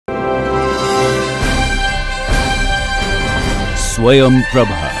Swayam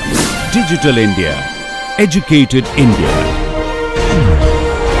Prabha. Digital India. Educated India.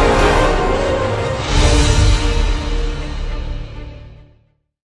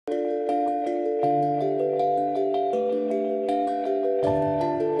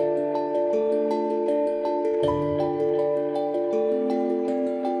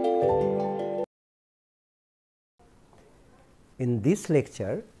 In this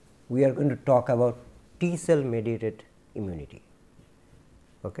lecture, we are going to talk about T cell mediated immunity.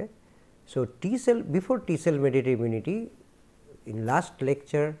 Okay. So, before T cell mediated immunity, in last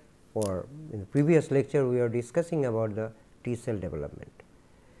lecture or in the previous lecture, we are discussing about the T cell development.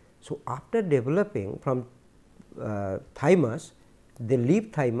 So, after developing from thymus, they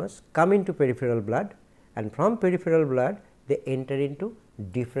leave thymus, come into peripheral blood, and from peripheral blood they enter into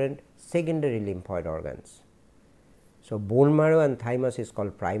different secondary lymphoid organs. So, bone marrow and thymus is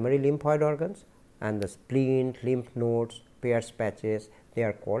called primary lymphoid organs, and the spleen, lymph nodes, Peyer's patches, they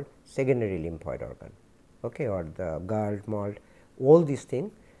are called secondary lymphoid organ, okay, or the gall, malt, all these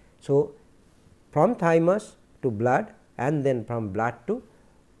things. So, from thymus to blood and then from blood to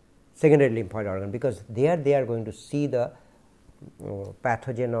secondary lymphoid organ, because there they are going to see the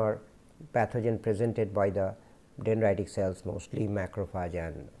pathogen or pathogen presented by the dendritic cells, mostly macrophage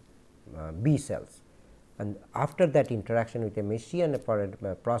and B cells. And after that interaction with MHC and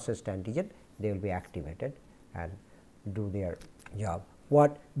a processed antigen, they will be activated and do their job.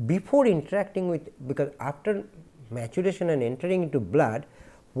 What before interacting with, because after maturation and entering into blood,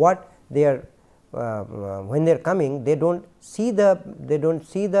 what they are when they are coming, they don't see the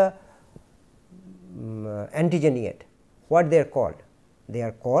antigen yet. What they are called? They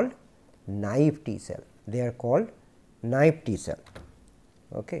are called naive T cell. They are called naive T cell.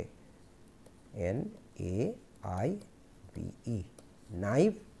 Okay. NAIVE,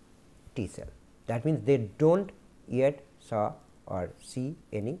 naive T cell. That means they do not yet saw or see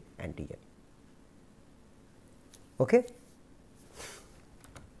any antigen. Okay.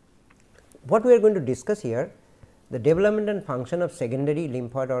 What we are going to discuss here, the development and function of secondary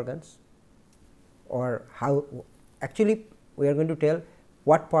lymphoid organs, or how actually we are going to tell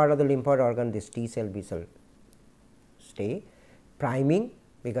what part of the lymphoid organ this T cell, B cell stay, priming,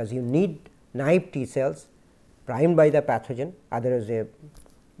 because you need naive T cells primed by the pathogen, otherwise they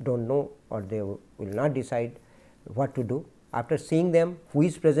do not know or they will not decide what to do. After seeing them, who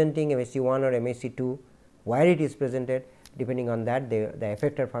is presenting MHC1 or MHC2, where it is presented, depending on that the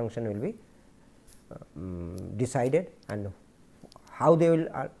effector function will be decided, and how they will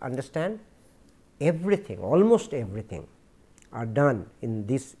understand everything, almost everything are done in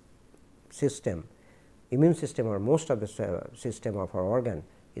this system, immune system or most of the system of our organ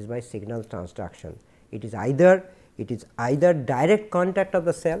is by signal transduction. It is either direct contact of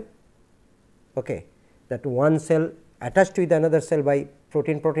the cell, okay, that one cell attached with another cell by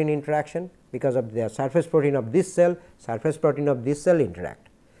protein-protein interaction, because of the surface protein of this cell, surface protein of this cell interact.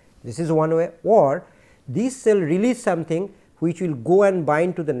 This is one way, or this cell release something which will go and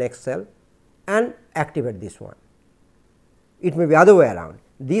bind to the next cell and activate this one. It may be other way around,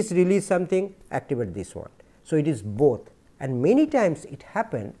 this release something, activate this one. So, it is both, and many times it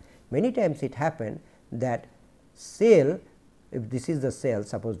happened that cell, if this is the cell,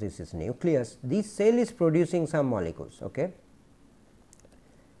 suppose this is nucleus, this cell is producing some molecules, okay,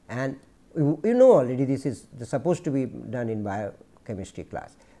 and you know already this is supposed to be done in biochemistry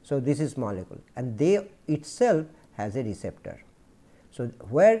class. So, this is molecule and they itself has a receptor. So,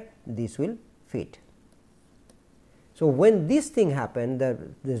 where this will fit. So, when this thing happen, the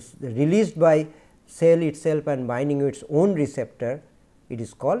released by cell itself and binding to its own receptor, it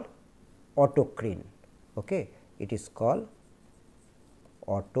is called autocrine. Okay. It is called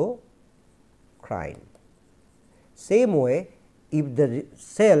autocrine. Same way, if the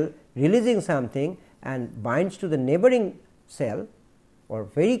cell releasing something and binds to the neighboring cell or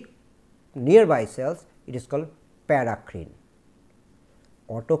very nearby cells, it is called paracrine.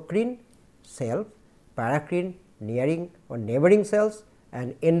 Autocrine self, paracrine nearing or neighboring cells,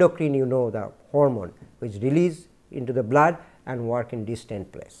 and endocrine, you know, the hormone which release into the blood and work in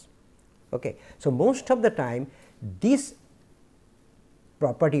distant place. Okay. So, most of the time this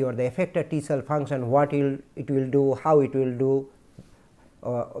property or the effector T cell function, what it will do, how it will do,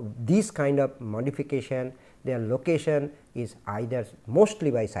 this kind of modification, their location is either mostly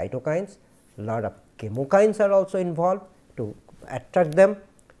by cytokines, lot of chemokines are also involved to attract them,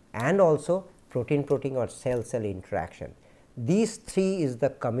 and also protein-protein or cell-cell interaction. These three is the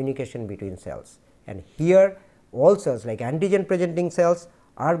communication between cells, and here all cells like antigen presenting cells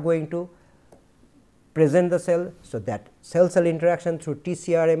are going to present the cell. So, that cell-cell interaction through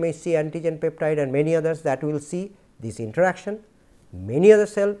TCR, MHC, antigen peptide and many others, that we will see this interaction. Many other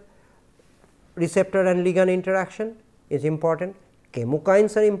cell receptor and ligand interaction is important,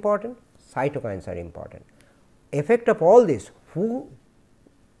 chemokines are important, cytokines are important. Effect of all this,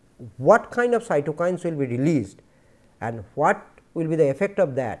 what kind of cytokines will be released and what will be the effect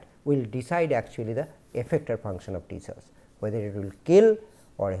of that will decide actually the effector function of T cells, whether it will kill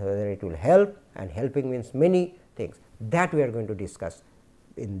or whether it will help, and helping means many things that we are going to discuss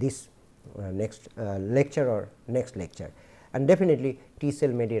in this next lecture or next lecture. And definitely T cell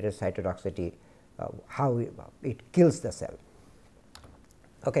mediated cytotoxicity, how it kills the cell.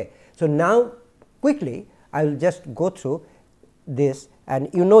 Okay. So, now quickly I will just go through this, and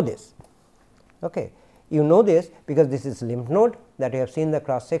you know this. Okay. You know this because this is lymph node that you have seen the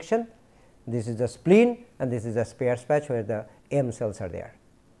cross section, this is the spleen, and this is the Spear's patch where the M cells are there.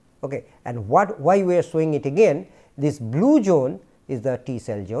 Okay. And why we are showing it again, this blue zone is the T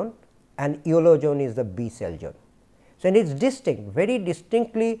cell zone and yellow zone is the B cell zone. So, and it is distinct, very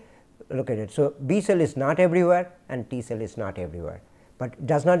distinctly located. So, B cell is not everywhere and T cell is not everywhere, but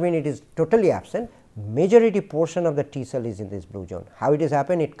does not mean it is totally absent. Majority portion of the T cell is in this blue zone. How it is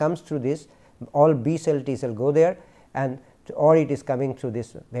happened? It comes through this, all B cell T cell go there, and or it is coming through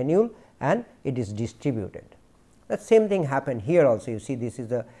this venule and it is distributed. The same thing happened here also. You see, this is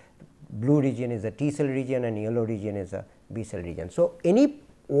the blue region is the T cell region and yellow region is the B cell region. So,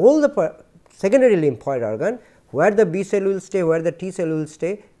 all the secondary lymphoid organ where the B cell will stay, where the T cell will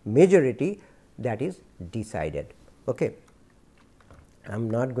stay, majority that is decided. Okay. I am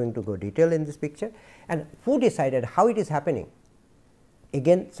not going to go detail in this picture. And who decided, how it is happening?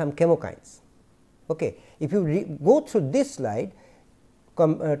 Again some chemokines. Okay. If you go through this slide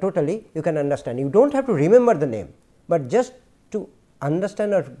totally, you can understand. You do not have to remember the name, but just to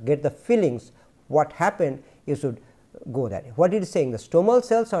understand or get the feelings what happened, you should go there. What it is saying, the stromal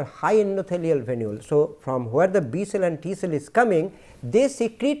cells are high endothelial venule. So, from where the B cell and T cell is coming, they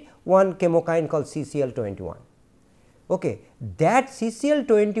secrete one chemokine called CCL21. Okay. That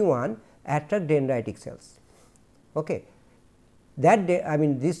CCL21 attract dendritic cells. Okay. That I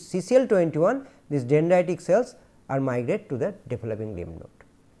mean this CCL21, these dendritic cells are migrate to the developing lymph node.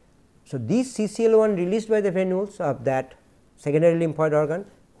 So, these CCL1 released by the venules of that secondary lymphoid organ,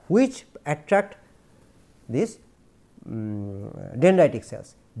 which attract these dendritic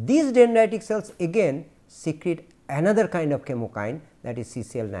cells. These dendritic cells again secrete another kind of chemokine, that is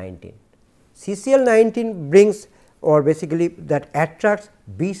CCL19. CCL19 brings, or basically that attracts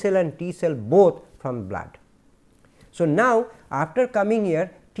B cell and T cell both from blood. So, now after coming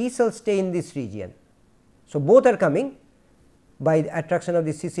here, T cells stay in this region. So, both are coming by the attraction of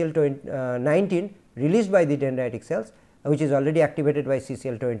the CCL19 released by the dendritic cells, which is already activated by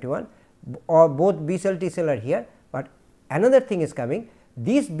CCL21, or both B cell T cell are here, but another thing is coming.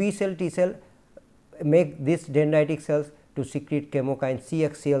 These B cell T cell make these dendritic cells to secrete chemokine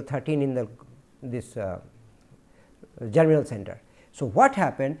CXCL13 in this germinal center. So, what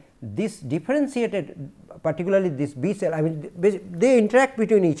happened? This differentiated, particularly this B cell, I mean they interact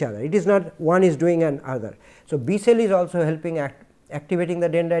between each other, it is not one is doing an other. So, B cell is also helping activating the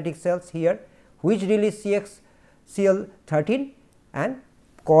dendritic cells here, which release CXCL13 and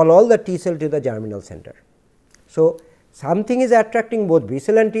call all the T cell to the germinal center. So, something is attracting both B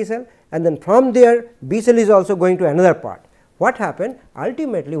cell and T cell, and then from there B cell is also going to another part. What happened?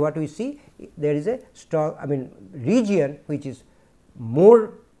 Ultimately what we see, there is a strong, I mean region which is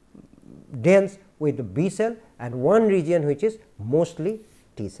more dense with the B cell and one region which is mostly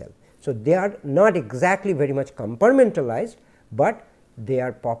T cell. So, they are not exactly very much compartmentalized, but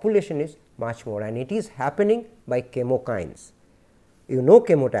their population is much more, and it is happening by chemokines. You know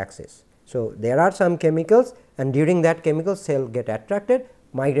chemotaxis. So, there are some chemicals, and during that chemical cell get attracted,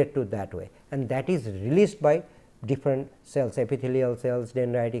 migrate to that way, and that is released by different cells, epithelial cells,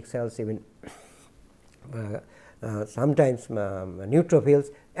 dendritic cells, even sometimes neutrophils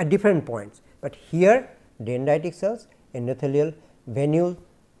at different points. But here dendritic cells, endothelial venule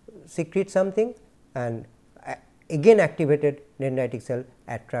secrete something, and again activated dendritic cell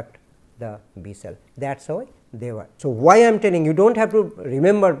attract the B cell. That is how they were. So, why I am telling you do not have to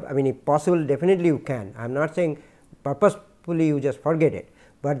remember, I mean if possible definitely you can, I am not saying purposefully you just forget it,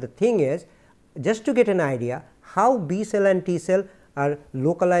 but the thing is just to get an idea how B cell and T cell are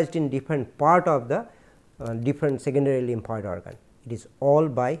localized in different part of the different secondary lymphoid organ. It is all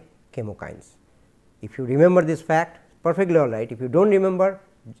by chemokines. If you remember this fact, perfectly all right. If you do not remember,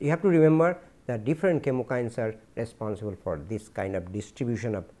 you have to remember that different chemokines are responsible for this kind of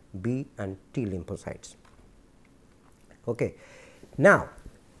distribution of B and T lymphocytes. Okay. Now,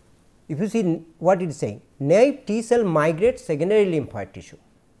 if you see what it is saying, naive T cell migrates secondary lymphoid tissue.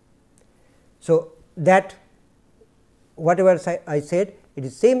 So, that whatever I said, it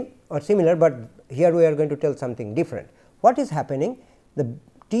is same or similar, but here we are going to tell something different. What is happening? The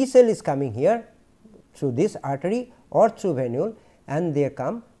T cell is coming here through this artery or through venule, and they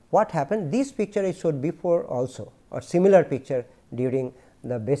come. What happened? This picture I showed before also, or similar picture during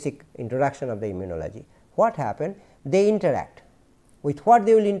the basic introduction of the immunology. What happened? They interact. With what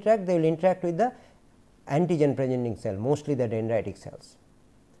they will interact? They will interact with the antigen presenting cell, mostly the dendritic cells.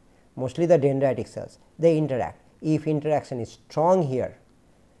 Mostly the dendritic cells, they interact. If interaction is strong here,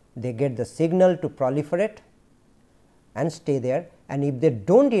 they get the signal to proliferate and stay there, and if they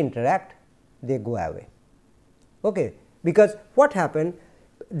do not interact, they go away. Okay. Because what happened?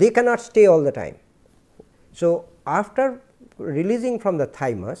 They cannot stay all the time. So, after releasing from the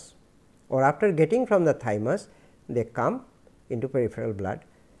thymus or after getting from the thymus, they come into peripheral blood.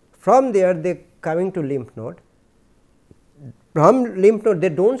 From there, they coming to lymph node. From lymph node, they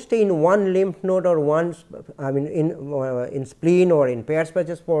do not stay in one lymph node or one, in spleen or in Peyer's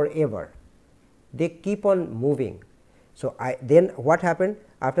patches forever. They keep on moving. So, then what happened?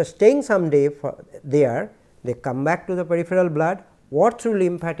 After staying some day there, they come back to the peripheral blood, or through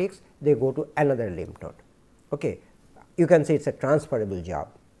lymphatics, they go to another lymph node. Okay. You can say it is a transferable job.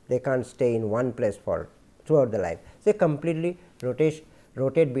 They can't stay in one place for throughout the life. They completely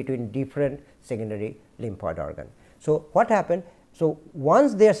rotate between different secondary lymphoid organ. So, what happened? So,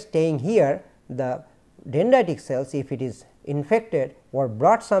 once they are staying here, the dendritic cells, if it is infected or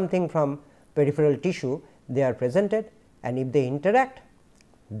brought something from peripheral tissue, they are presented, and if they interact,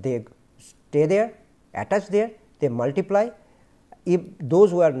 they stay there, attach there, they multiply. If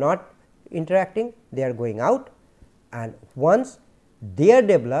those who are not interacting, they are going out, and once they are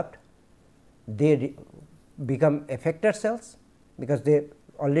developed, they become effector cells, because they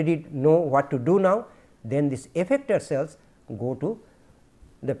already know what to do now. Then these effector cells go to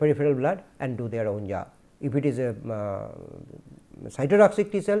the peripheral blood and do their own job. If it is a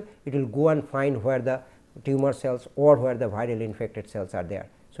cytotoxic T cell, it will go and find where the tumor cells or where the viral infected cells are there.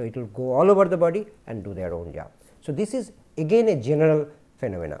 So, it will go all over the body and do their own job. So, this is again a general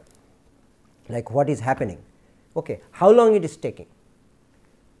phenomena, like what is happening. Okay. How long it is taking?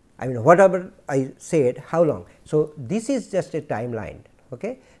 I mean, whatever I said, how long? So, this is just a timeline.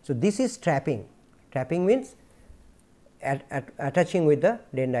 Okay. So, this is trapping. Trapping means attaching with the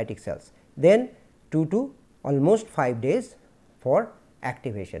dendritic cells, then 2 to almost 5 days for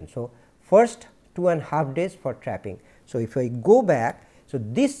activation. So, first 2.5 days for trapping. So, if I go back, so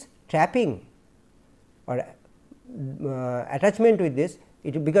this trapping or attachment with this,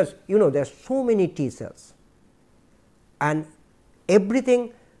 it because there are so many T cells and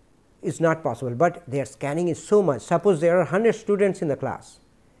everything is not possible, but their scanning is so much. Suppose there are 100 students in the class,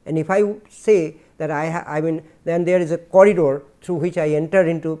 and if I say that then there is a corridor through which I enter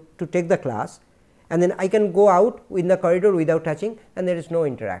into to take the class, and then I can go out in the corridor without touching, and there is no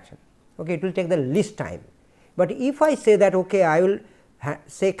interaction. Okay, it will take the least time. But if I say that okay, I will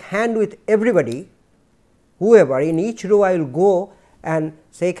shake hand with everybody, whoever in each row, I will go and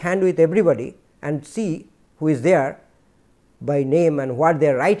shake hand with everybody and see who is there by name and what they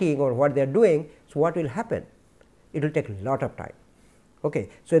are writing or what they are doing. So, what will happen? It will take a lot of time. Okay.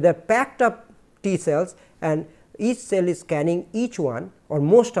 So, they are packed up T cells, and each cell is scanning each one or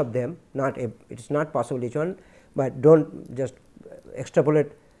most of them, not it is not possible each one, but do not just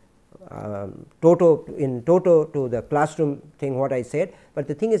extrapolate toto to the classroom thing what I said, but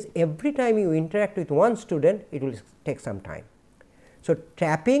the thing is every time you interact with one student, it will take some time. So,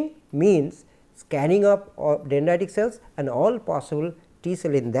 trapping means scanning up of dendritic cells and all possible T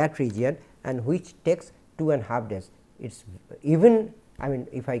cell in that region, and which takes 2.5 days. It is even,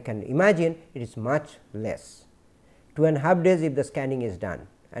 if I can imagine, it is much less. 2.5 days if the scanning is done,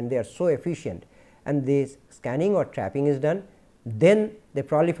 and they are so efficient, and this scanning or trapping is done, then they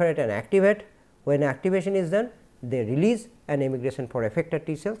proliferate and activate. When activation is done, they release an emigration for effector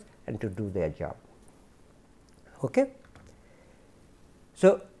T cells and to do their job. Okay.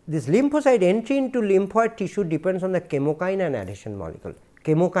 So, this lymphocyte entry into lymphoid tissue depends on the chemokine and adhesion molecule.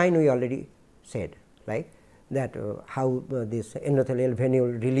 Chemokine we already said, right, that how this endothelial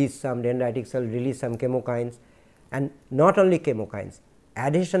venule release some dendritic cell, release some chemokines, and not only chemokines,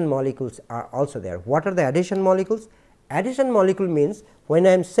 adhesion molecules are also there. What are the adhesion molecules? Adhesion molecule means when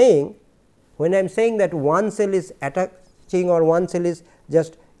I am saying that one cell is attaching or one cell is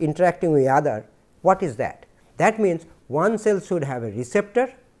just interacting with other, what is that? That means one cell should have a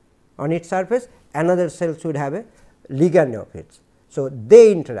receptor on its surface, another cell should have a ligand of its. So,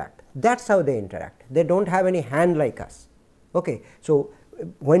 they interact, that is how they interact, they do not have any hand like us. Okay. So,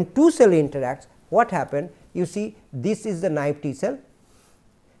 when two cell interacts, what happens? You see, this is the naive T cell,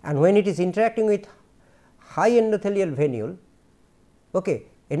 and when it is interacting with high endothelial venule, okay,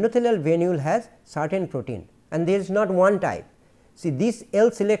 endothelial venule has certain protein and there is not one type. See, this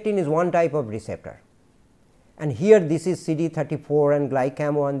L-selectin is one type of receptor, and here this is CD34 and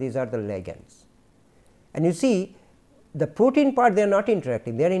glycam1, these are the ligands. And you see the protein part they are not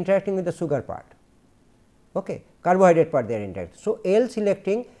interacting, they are interacting with the sugar part, okay, carbohydrate part they are interacting. So,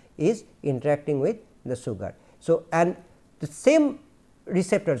 L-selectin is interacting with the sugar. So, and the same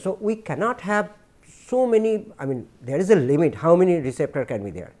receptor. So, we cannot have so many, I mean there is a limit how many receptor can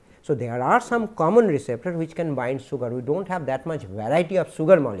be there. So, there are some common receptor which can bind sugar, we do not have that much variety of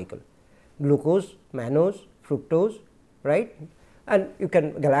sugar molecule, glucose, mannose, fructose, right, and you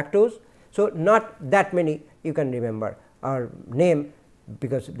can galactose. So, not that many you can remember or name,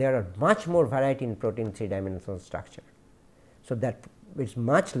 because there are much more variety in protein 3-dimensional structure. So, that is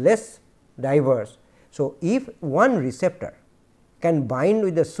much less diverse. So, if one receptor can bind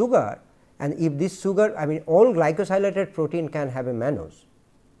with the sugar, and if this sugar, I mean all glycosylated protein can have a mannose,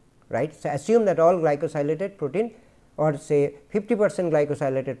 right. So, assume that all glycosylated protein or say 50%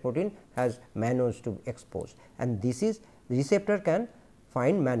 glycosylated protein has mannose to expose, and this is the receptor can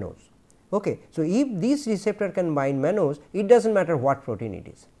find mannose. Okay. So, if this receptor can bind mannose, it does not matter what protein it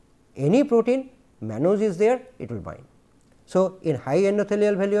is, any protein mannose is there, it will bind. So, in high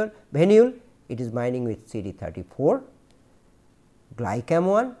endothelial venule it is binding with CD34,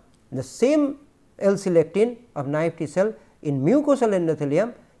 glycam1, the same L-selectin of naive T cell in mucosal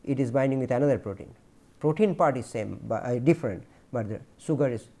endothelium it is binding with another protein. Protein part is same but different, but the sugar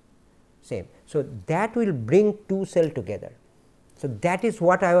is same. So, that will bring two cell together. So, that is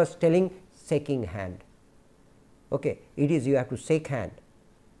what I was telling shaking hand. Okay. It is you have to shake hand.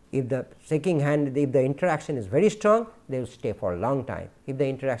 If the shaking hand, if the interaction is very strong, they will stay for a long time. If the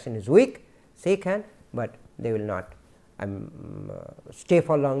interaction is weak, shake hand, but they will not stay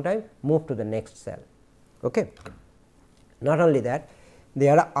for a long time, move to the next cell. Okay. Not only that,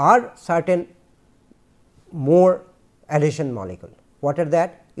 there are certain more adhesion molecule. What are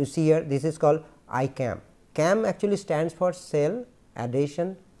that? You see here, this is called ICAM. CAM actually stands for cell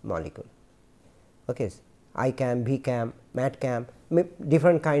adhesion molecule. Okay. ICAM, BCAM, MATCAM,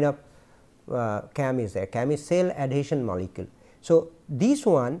 different kind of CAM is there. CAM is cell adhesion molecule. So, this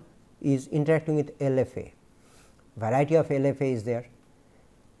one is interacting with LFA, variety of LFA is there,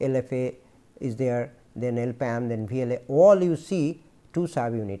 LFA is there, then LPAM, then VLA, all you see two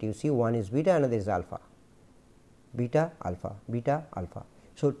subunit, you see one is beta, another is alpha, beta, alpha, beta, alpha.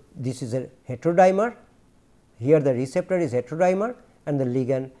 So, this is a heterodimer, here the receptor is heterodimer and the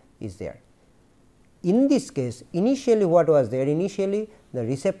ligand is there. In this case, initially what was there? Initially the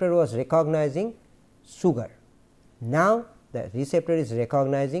receptor was recognizing sugar, now the receptor is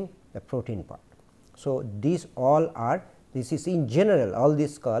recognizing the protein part. So, these all are, this is in general all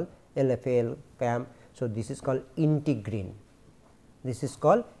this called LFA, LPAM. So, this is called integrin, this is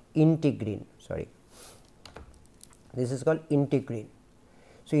called integrin, sorry, this is called integrin.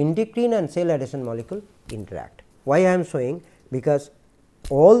 So, integrin and cell adhesion molecule interact. Why I am showing? Because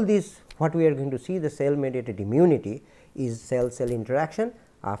all these what we are going to see, the cell mediated immunity is cell cell interaction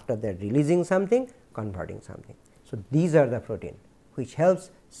after they are releasing something, converting something. So, these are the protein which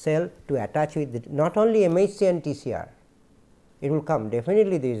helps cell to attach with the, not only MHC and TCR, it will come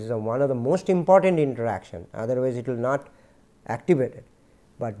definitely, this is one of the most important interaction, otherwise it will not activate it,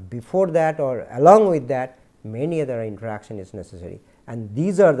 but before that or along with that many other interaction is necessary, and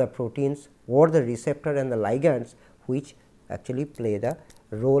these are the proteins or the receptor and the ligands which actually play the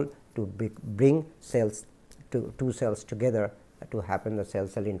role to bring cells to two cells together to happen the cell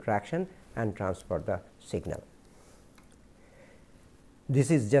cell interaction and transfer the signal. This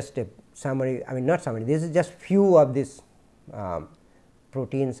is just a summary, I mean not summary, this is just few of these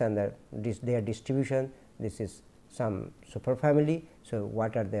proteins and their distribution. This is some superfamily. So,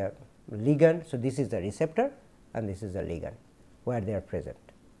 what are their ligand? So, this is the receptor and this is the ligand where they are present.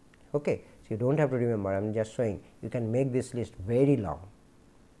 Okay. So, you do not have to remember, I am just showing, you can make this list very long.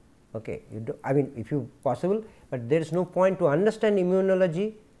 Okay. You do, I mean if you possible, but there is no point to understand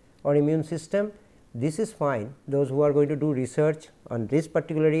immunology or immune system, this is fine. Those who are going to do research on this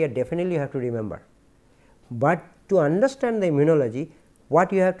particular area definitely have to remember, but to understand the immunology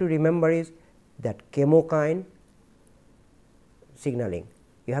what you have to remember is that chemokine signaling,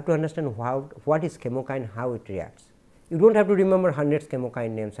 you have to understand how, what is chemokine, how it reacts. You do not have to remember hundreds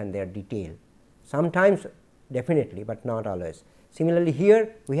chemokine names and their detail, sometimes definitely, but not always. Similarly,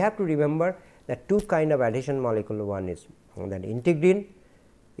 here we have to remember that two kind of adhesion molecule, one is that integrin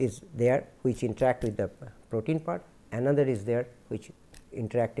is there which interact with the protein part, another is there which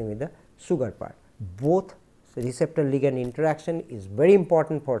interacting with the sugar part. Both receptor ligand interaction is very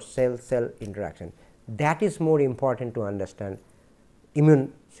important for cell cell interaction. That is more important to understand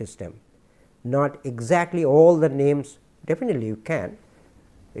immune system, not exactly all the names. Definitely you can,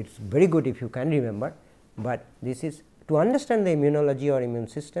 it is very good if you can remember, but this is to understand the immunology or immune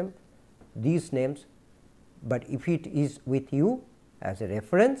system, these names. But if it is with you as a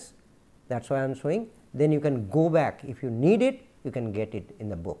reference, that is why I am showing, then you can go back, if you need it you can get it in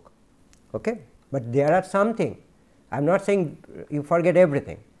the book. Okay. But there are something, I am not saying you forget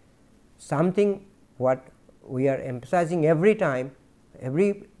everything, something what we are emphasizing every time,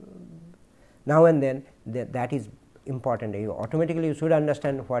 every now and then, that is important. You automatically you should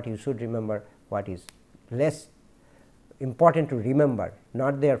understand what you should remember, what is less important to remember,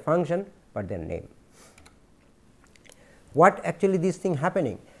 not their function, but their name. What actually this thing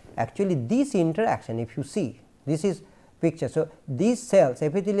happening? Actually this interaction, if you see, this is picture. So, these cells,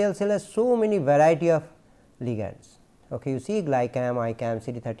 epithelial cell has so many variety of ligands. Okay, you see glycam, ICAM,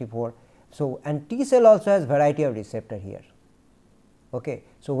 CD34. So, and T cell also has variety of receptor here. Okay.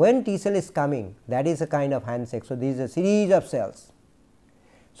 So, when T cell is coming, that is a kind of handshake. So, this is a series of cells.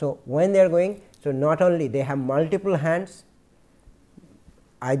 So, when they are going, so not only they have multiple hands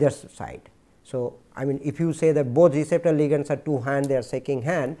either side. So, I mean if you say that both receptor ligands are two hands, they are shaking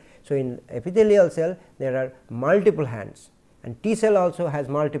hand. So, in epithelial cell there are multiple hands, and T cell also has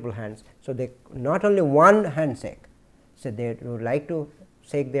multiple hands. So, they not only one handshake. So, they would like to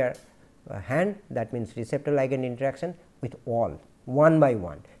shake their hand, that means receptor ligand interaction with all one by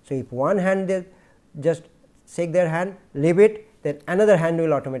one. So, if one hand they just shake their hand, leave it, then another hand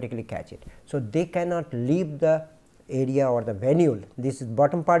will automatically catch it. So, they cannot leave the area or the venule. This is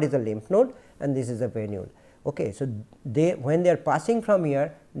bottom part is the lymph node and this is the venule. Okay. So, they when they are passing from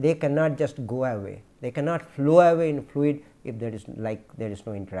here, they cannot just go away, they cannot flow away in fluid if there is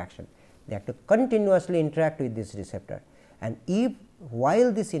no interaction. They have to continuously interact with this receptor, and if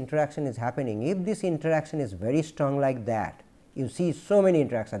while this interaction is happening, if this interaction is very strong like that, you see so many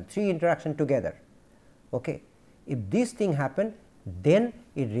interactions, 3 interaction together. Okay. If this thing happen, then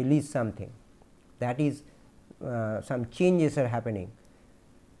it release something, that is some changes are happening,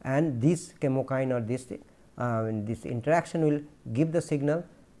 and this chemokine or this thing, this interaction will give the signal,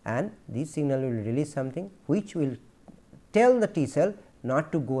 and this signal will release something which will tell the T cell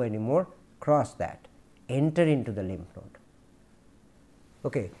not to go anymore, cross that, enter into the lymph node.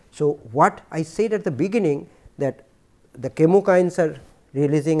 Okay. So, what I said at the beginning, that the chemokines are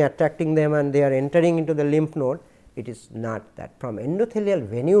releasing, attracting them, and they are entering into the lymph node, it is not that. From endothelial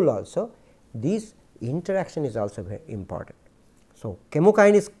venule also this interaction is also very important. So,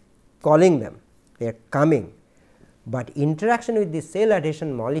 chemokine is calling them, they are coming, but interaction with the cell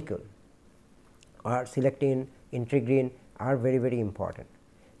adhesion molecule or selectin, integrin are very, very important.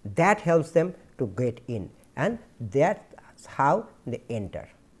 That helps them to get in, and that is how they enter.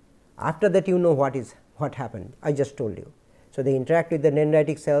 After that, you know what happened, I just told you. So, they interact with the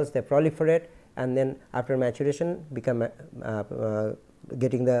dendritic cells, they proliferate, and then after maturation become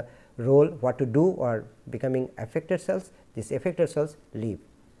getting the role what to do or becoming affected cells, these affected cells leave.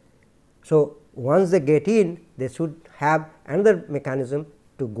 So, once they get in, they should have another mechanism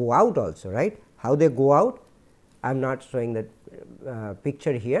to go out also, right. How they go out, I am not showing the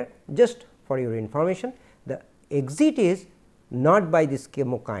picture here, just for your information. The exit is not by this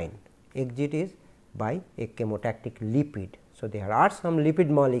chemokine, exit is by a chemotactic lipid. So, there are some lipid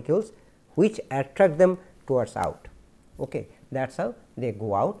molecules which attract them towards out. Okay. That is how they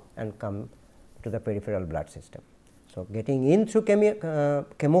go out and come to the peripheral blood system. So, getting in through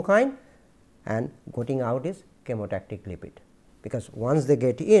chemokine and getting out is chemotactic lipid, because once they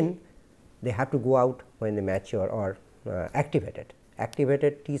get in, they have to go out when they mature or activated.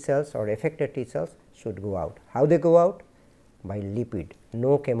 Activated T cells or affected T cells should go out. How they go out? By lipid,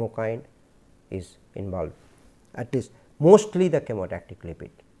 no chemokine is involved, at least mostly the chemotactic lipid.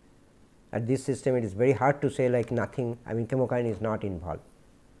 At this system it is very hard to say like nothing, I mean chemokine is not involved.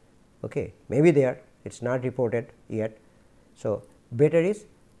 Okay. Maybe there, it is not reported yet. So, better is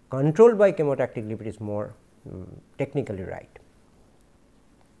controlled by chemotactic lipid is more technically right.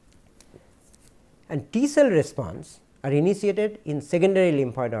 And T cell response are initiated in secondary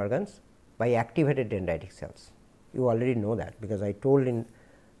lymphoid organs by activated dendritic cells. You already know that, because I told in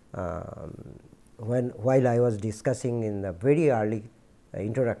while I was discussing in the very early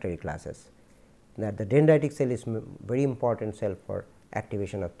introductory classes that the dendritic cell is very important cell for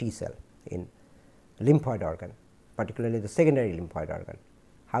activation of T cell in lymphoid organ, particularly the secondary lymphoid organ.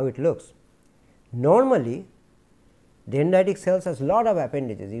 How it looks? Normally dendritic cells has lot of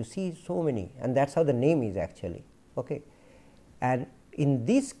appendages, you see so many, and that is how the name is actually. Okay. And in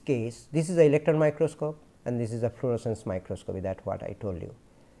this case, this is the electron microscope and this is a fluorescence microscopy, that is what I told you.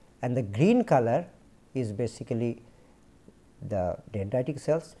 And the green color is basically the dendritic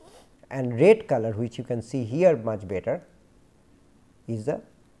cells, and red color, which you can see here much better, is the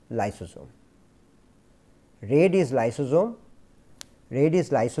lysosome. Red is lysosome,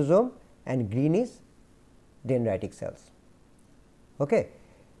 and green is dendritic cells. Okay.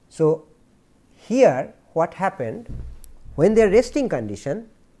 So, here what happened, when they are resting condition,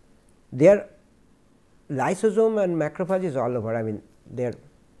 their lysosome and macrophage is all over, the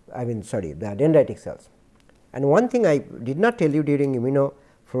dendritic cells. And one thing I did not tell you during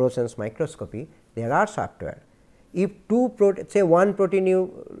immunofluorescence microscopy, there are software. If say one protein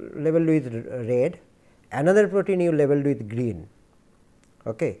you labeled with red, another protein you labeled with green.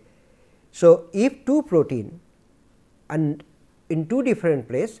 Okay. So, if two protein and in two different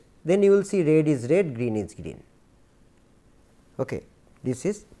place, then you will see red is red, green is green. Okay. This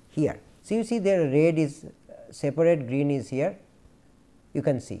is here. So, you see there red is separate, green is here, you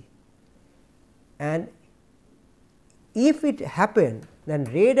can see. And if it happen, then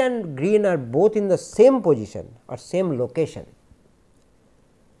red and green are both in the same position or same location.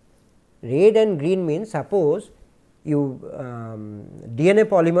 Red and green means, suppose you DNA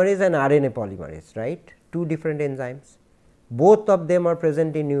polymerase and RNA polymerase, right, two different enzymes, both of them are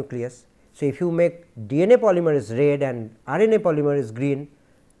present in nucleus. So, if you make DNA polymerase red and RNA polymerase green,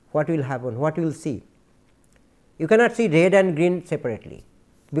 what will happen? What you will see? You cannot see red and green separately,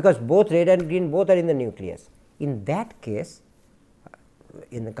 because both red and green both are in the nucleus. In that case,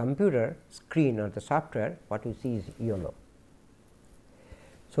 in the computer screen or the software, what you see is yellow.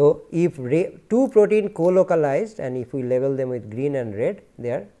 So, if two protein co-localized and if we label them with green and red,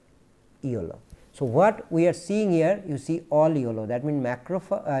 they are yellow. So, what we are seeing here, you see all yellow, that means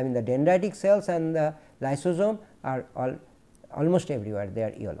the dendritic cells and the lysosome are almost everywhere, they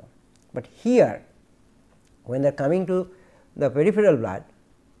are yellow. But here, when they are coming to the peripheral blood,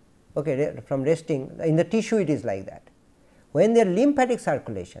 okay, from resting in the tissue, it is like that. When they are lymphatic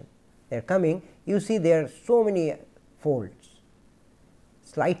circulation, they are coming, you see there are so many folds.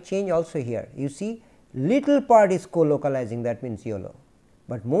 Slight change also here, you see little part is co-localizing, that means yellow,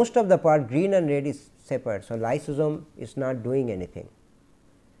 but most of the part green and red is separate. So, lysosome is not doing anything,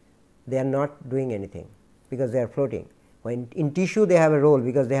 they are not doing anything, because they are floating. When in tissue they have a role,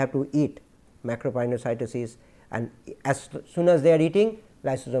 because they have to eat, macropinocytosis, and as soon as they are eating,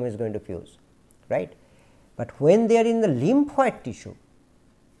 lysosome is going to fuse, right. But when they are in the lymphoid tissue,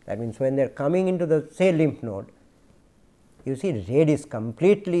 that means when they are coming into the say lymph node, you see red is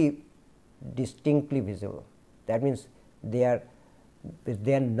completely distinctly visible. That means they are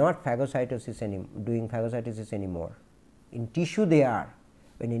not doing phagocytosis anymore. In tissue they are,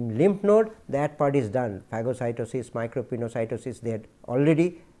 when in lymph node that part is done, phagocytosis, micropinocytosis, they had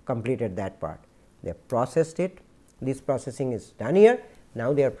already completed that part. They have processed it, this processing is done here,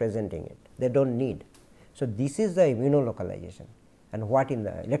 now they are presenting it, they do not need. So, this is the immunolocalization, and what in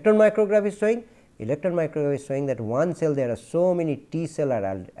the electron micrograph is showing? Electron micrograph is showing that one cell there are so many T cell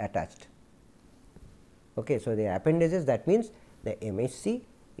are attached. Okay, so, the appendages, that means the MHC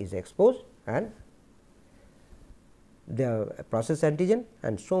is exposed and the process antigen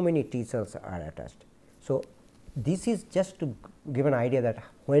and so many T cells are attached. So, this is just to give an idea that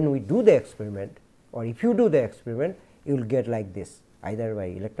when we do the experiment, or if you do the experiment, you will get like this, either by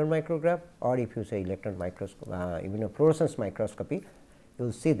electron micrograph, or if you say electron microscope, immunofluorescence microscopy, you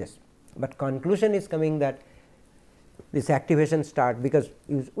will see this. But conclusion is coming that this activation start, because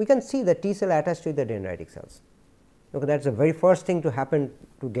we can see the T cell attached to the dendritic cells. Okay, that is the very first thing to happen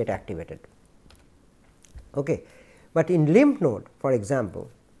to get activated. Okay. But in lymph node, for example,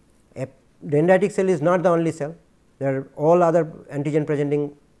 a dendritic cell is not the only cell, there are all other antigen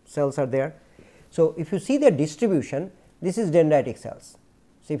presenting cells are there. So, if you see the distribution, this is dendritic cells.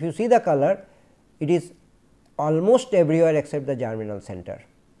 So, if you see the color, it is almost everywhere except the germinal center,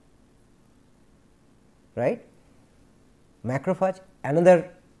 right. Macrophage, another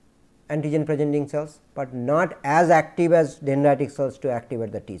antigen presenting cells, but not as active as dendritic cells to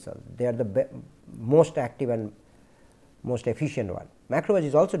activate the T cells. They are the most active and most efficient one. Macrophage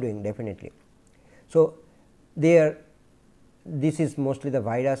is also doing definitely. So, this is mostly the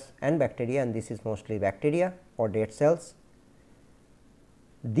virus and bacteria, and this is mostly bacteria or dead cells.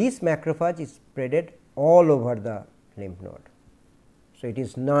 This macrophage is spreaded all over the lymph node. So, it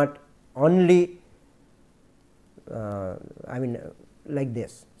is not only like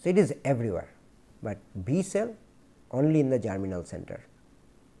this. So, it is everywhere, but B cell only in the germinal center,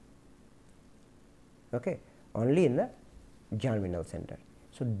 okay, only in the germinal center.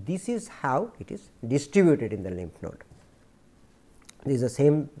 So, this is how it is distributed in the lymph node. This is the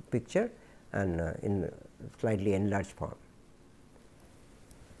same picture and in slightly enlarged form.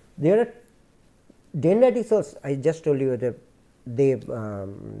 There are dendritic cells, I just told you that they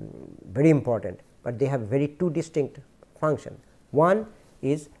very important, but they have very two distinct function. One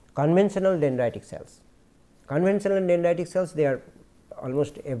is conventional dendritic cells. Conventional dendritic cells, they are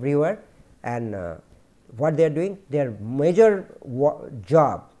almost everywhere, and what they are doing, their major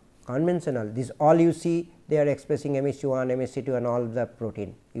job, conventional, this all you see, they are expressing MHC1, MHC2 and all the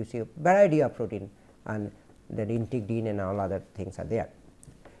protein, you see a variety of protein, and the integrin and all other things are there,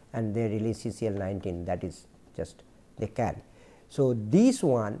 and they release CCL19, that is just they can. So, this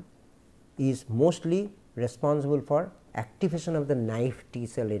one is mostly responsible for activation of the naive T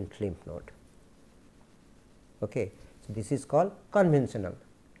cell in lymph node. Okay. So, this is called conventional,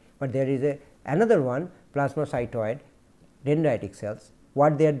 but there is another one, plasmacytoid dendritic cells.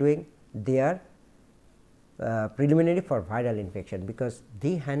 What they are doing? They are preliminary for viral infection, because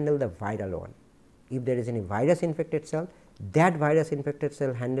they handle the viral one. If there is any virus infected cell, that virus infected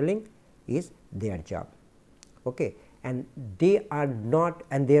cell handling is their job. Okay. And they are not,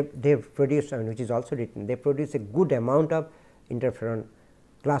 and they produce, which is also written, they produce a good amount of interferon,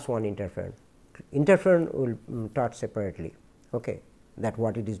 class 1 interferon. Interferon will taught separately, okay, that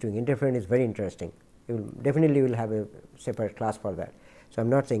what it is doing. Interferon is very interesting, you will definitely will have a separate class for that. So, I am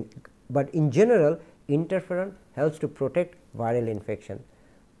not saying, but in general interferon helps to protect viral infection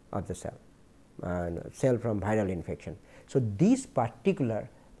of the cell and cell from viral infection. So, these particular,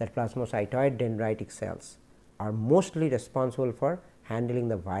 that plasmacytoid dendritic cells are mostly responsible for handling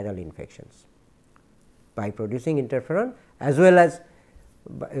the viral infections by producing interferon as well as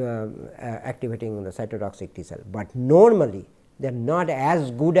activating the cytotoxic T cell, but normally they are not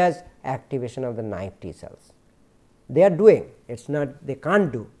as good as activation of the naive T cells. They are doing, it is not they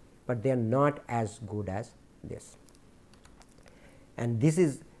can't do, but they are not as good as this. And this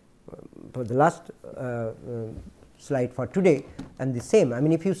is for the last slide for today, and the same, I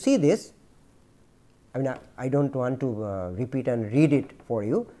mean, if you see this, I mean, I do not want to repeat and read it for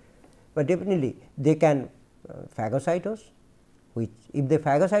you, but definitely they can phagocytose, which if they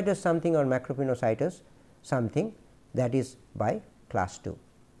phagocytose something or macropinocytose something, that is by class 2,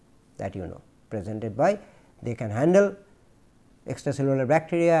 that you know, presented by, they can handle extracellular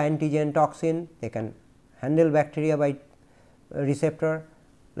bacteria, antigen, toxin, they can handle bacteria by receptor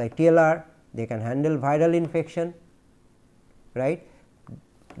like TLR, they can handle viral infection, right,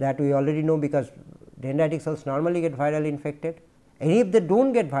 that we already know, because dendritic cells normally get viral infected, and if they do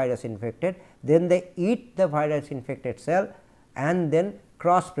not get virus infected, then they eat the virus infected cell and then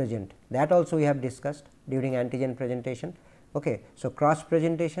cross present, that also we have discussed during antigen presentation. Okay. So, cross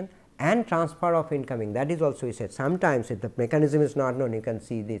presentation and transfer of incoming, that is also we said. Sometimes if the mechanism is not known, you can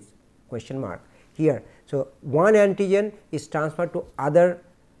see this question mark here. So, one antigen is transferred to other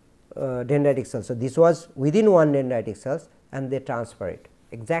dendritic cells. So, this was within one dendritic cells and they transfer it.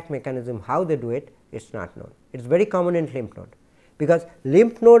 Exact mechanism how they do it is not known. It is very common in lymph node, because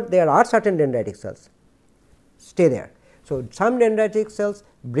lymph node there are certain dendritic cells stay there. So, some dendritic cells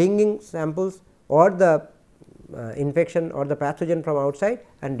bringing samples or the infection or the pathogen from outside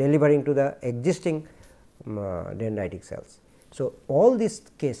and delivering to the existing dendritic cells. So, all these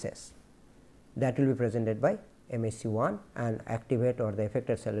cases that will be presented by MHC1 and activate or the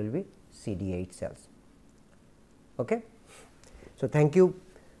affected cell will be CD8 cells. Okay. So, thank you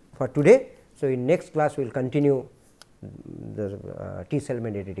for today. So, in next class we will continue the T cell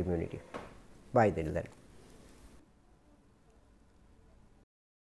mediated immunity. Bye till then.